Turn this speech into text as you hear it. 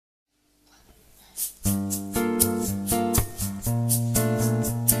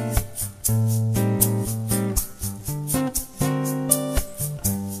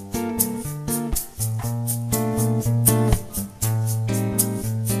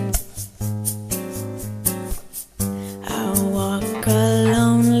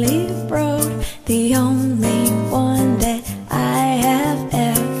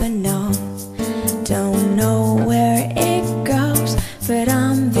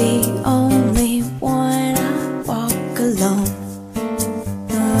the only one. I walk alone.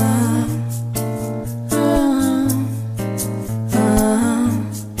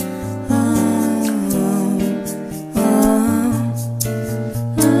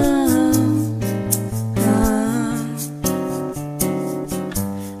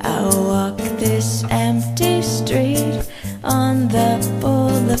 I walk this empty street on the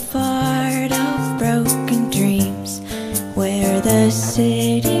boulevard of broken dreams, where the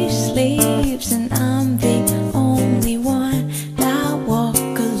city sleeps and I'm the only one that walk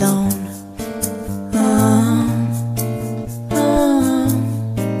alone.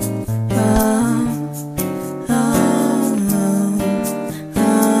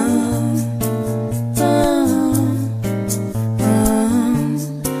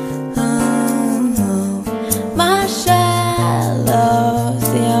 My shadow's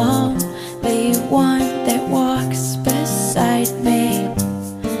the only one that walks beside me.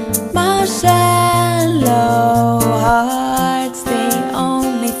 My shallow heart's the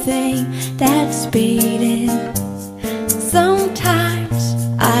only thing that's beating. Sometimes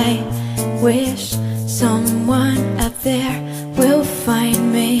I wish someone out there will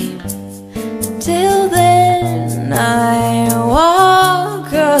find me. Till then I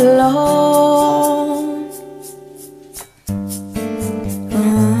walk alone.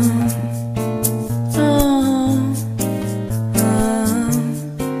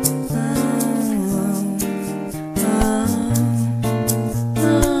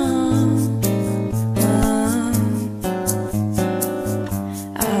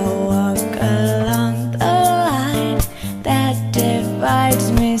 Divides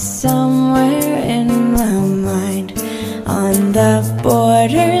me somewhere in my mind, on the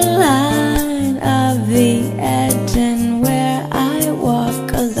borderline of the edge, and where I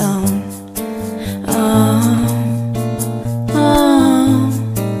walk alone.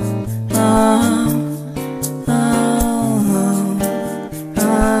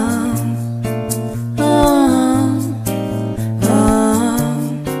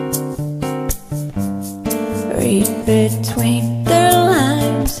 Read between the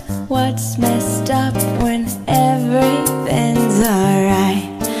lines, what's messed up when everything's alright.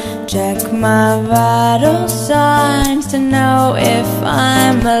 Check my vital signs to know if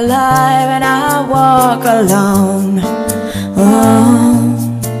I'm alive, and I walk alone.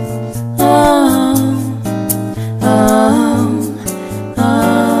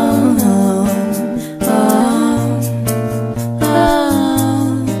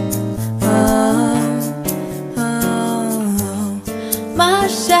 My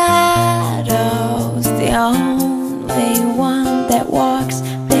shadow's the only one that walks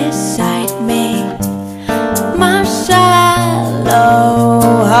beside me. My shallow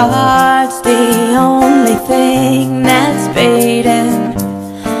heart's the only thing that's beating.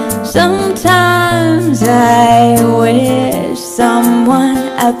 Sometimes I wish someone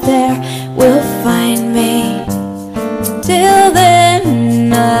out there will find me. Till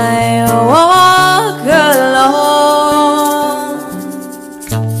then I walk alone.